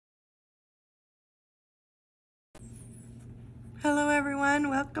Hello everyone,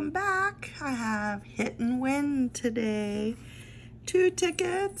 welcome back. I have hit and win today. 2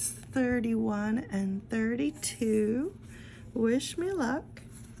 tickets, 31 and 32. Wish me luck.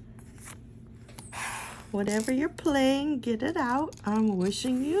 Whatever you're playing, get it out. I'm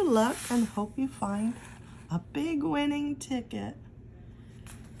wishing you luck and hope you find a big winning ticket.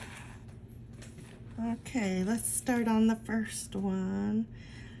 Okay, let's start on the first one.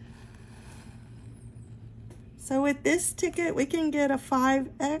 So with this ticket, we can get a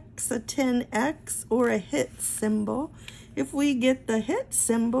 5X, a 10X, or a hit symbol. If we get the hit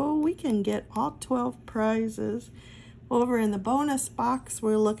symbol, we can get all 12 prizes. Over in the bonus box,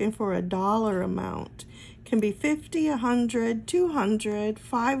 we're looking for a dollar amount. It can be 50, 100, 200,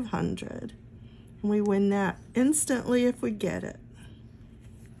 500. And we win that instantly if we get it.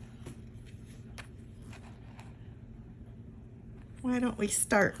 Why don't we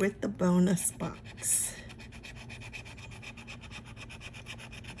start with the bonus box?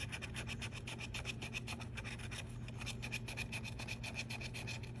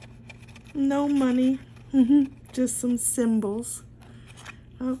 No money, just some symbols.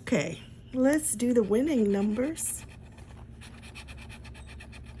 Okay, let's do the winning numbers.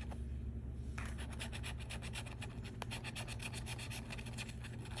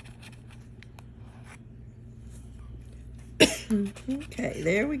 Okay,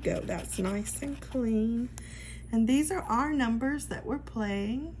 there we go. That's nice and clean. And these are our numbers that we're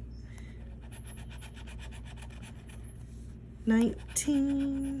playing.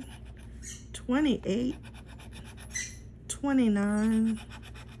 19, 28, 29,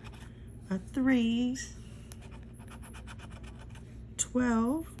 a 3,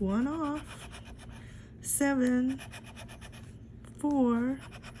 12, 1 off, 7, 4,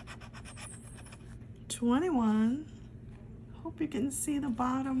 21. Hope you can see the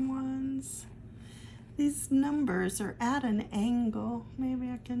bottom ones. These numbers are at an angle. Maybe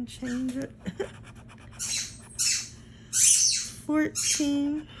I can change it.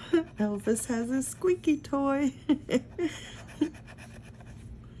 14. Elvis has a squeaky toy.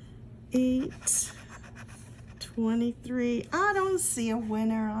 8. 23. I don't see a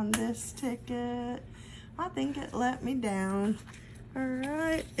winner on this ticket. I think it let me down.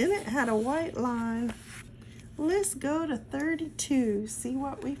 Alright, and it had a white line. Let's go to 32, see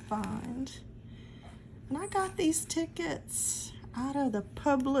what we find. And I got these tickets out of the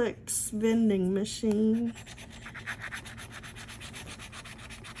Publix vending machine.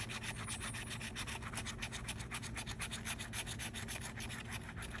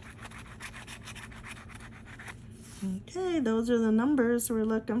 Okay, those are the numbers we're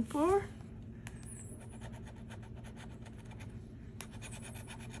looking for.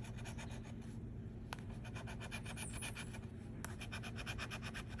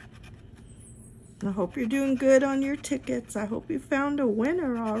 I hope you're doing good on your tickets. I hope you found a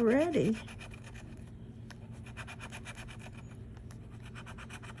winner already.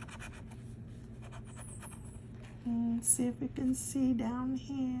 Let's see if we can see down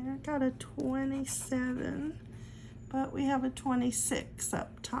here. Got a 27, but we have a 26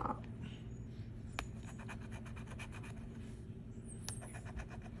 up top.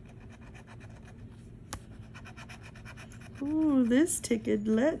 Ooh, this ticket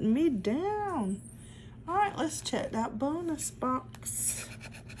let me down. All right, let's check that bonus box.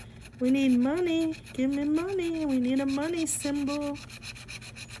 We need money. Give me money. We need a money symbol.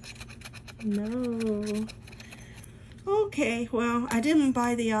 No. Okay, well, I didn't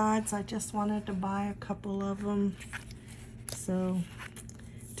buy the odds. I just wanted to buy a couple of them. So,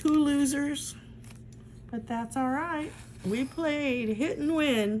 2 losers. But that's all right. We played hit and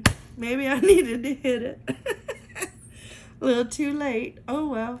win. Maybe I needed to hit it. A little too late. Oh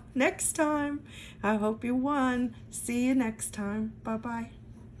well, next time. I hope you won. See you next time. Bye-bye.